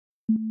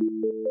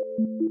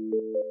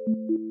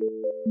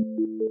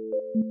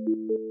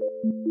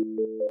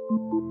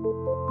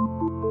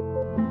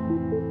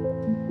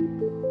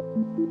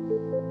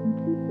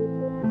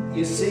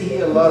You see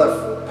here a lot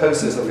of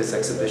posters of his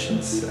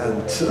exhibitions,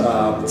 and it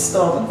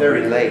started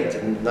very late.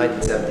 In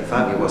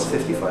 1975 he was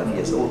 55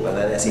 years old, but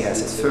then as he has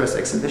his first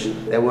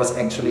exhibition, there was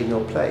actually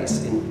no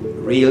place in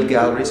real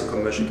galleries,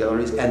 commercial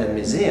galleries, and in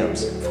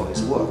museums for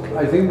his work.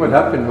 I think what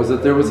happened was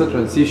that there was a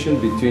transition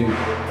between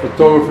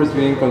photographers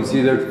being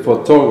considered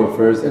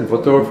photographers and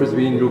photographers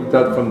being looked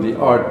at from the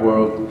art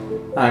world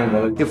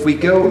angle. If we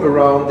go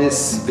around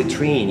this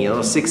vitrine, you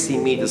know,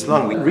 16 meters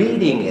long,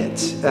 reading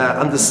it,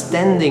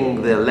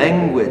 understanding the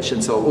language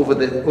and so over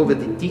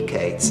the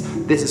decades,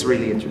 this is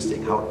really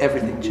interesting, how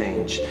everything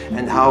changed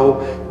and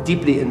how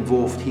deeply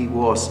involved he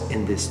was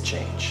in this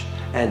change.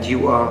 And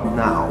you are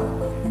now.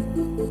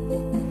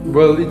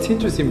 Well, it's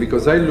interesting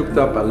because I looked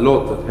up a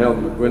lot at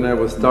Helmut. When I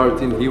was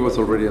starting, he was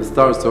already a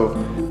star, so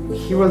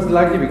he was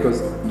lucky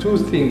because two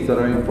things that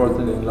are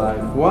important in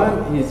life.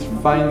 One is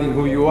finding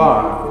who you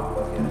are.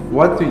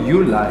 What do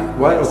you like?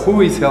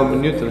 Who is Helmut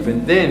Newton?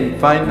 And then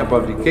find a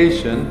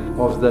publication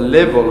of the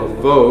level of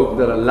Vogue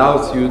that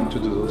allows you to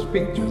do those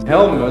pictures.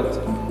 Helmut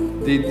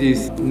did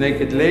these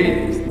naked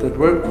ladies that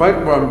were quite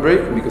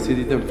groundbreaking because he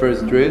did them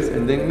first dressed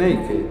and then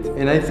naked.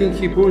 And I think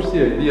he pushed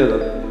the idea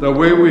that the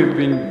way we've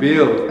been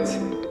built,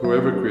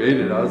 whoever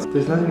created us,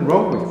 there's nothing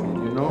wrong with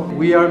it, you know?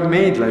 We are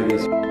made like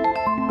this.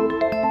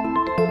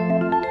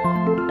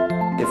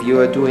 If you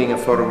are doing a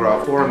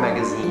photograph for a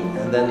magazine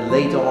and then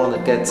later on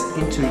it gets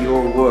into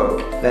your work,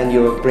 then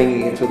you're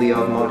bringing it to the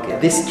art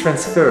market. This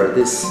transfer,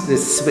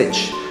 this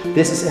switch,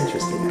 this is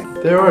interesting.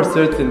 There are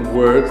certain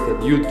works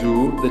that you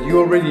do that you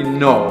already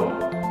know.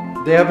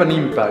 They have an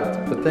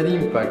impact, but that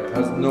impact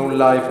has no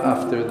life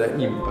after the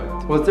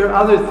impact. But there are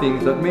other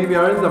things that maybe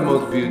aren't the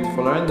most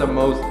beautiful, aren't the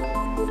most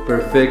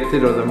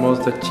perfected or the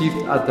most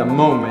achieved at the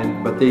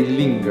moment, but they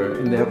linger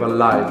and they have a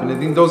life. And I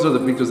think those are the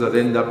pictures that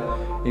end up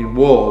in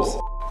walls.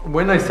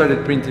 When I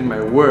started printing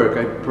my work,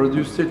 I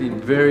produced it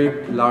in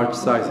very large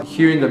size.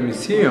 Here in the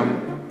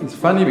museum, it's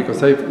funny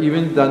because I've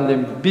even done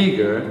them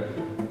bigger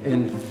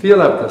and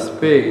fill up the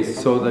space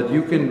so that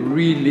you can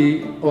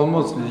really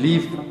almost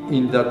live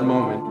in that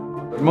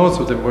moment.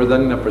 Most of them were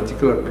done in a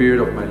particular period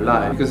of my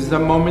life because it's a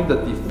moment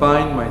that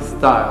defined my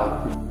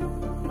style.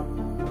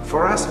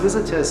 For us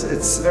visitors,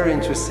 it's very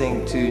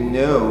interesting to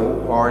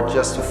know or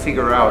just to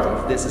figure out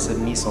if this is a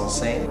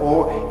mise-en-scène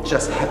or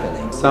just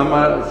happening. Some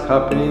are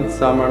happening,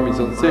 some are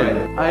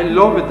mise-en-scène. I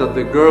love it that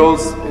the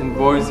girls and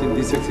boys in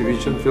this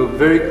exhibition feel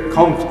very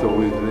comfortable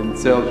with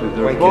themselves, with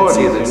their bodies,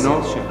 you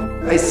know?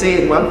 Sure. I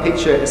see in one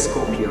picture a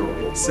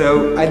Scorpio,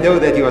 so I know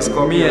that you are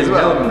Scorpio Me as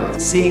well.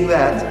 Helmut. Seeing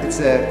that, it's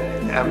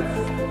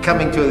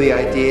coming to the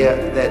idea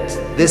that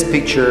this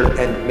picture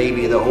and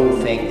maybe the whole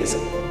thing is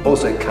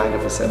also a kind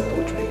of a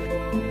self-portrait.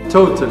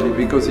 Totally,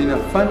 because in a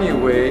funny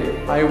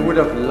way, I would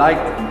have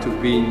liked to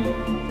be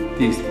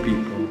these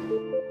people.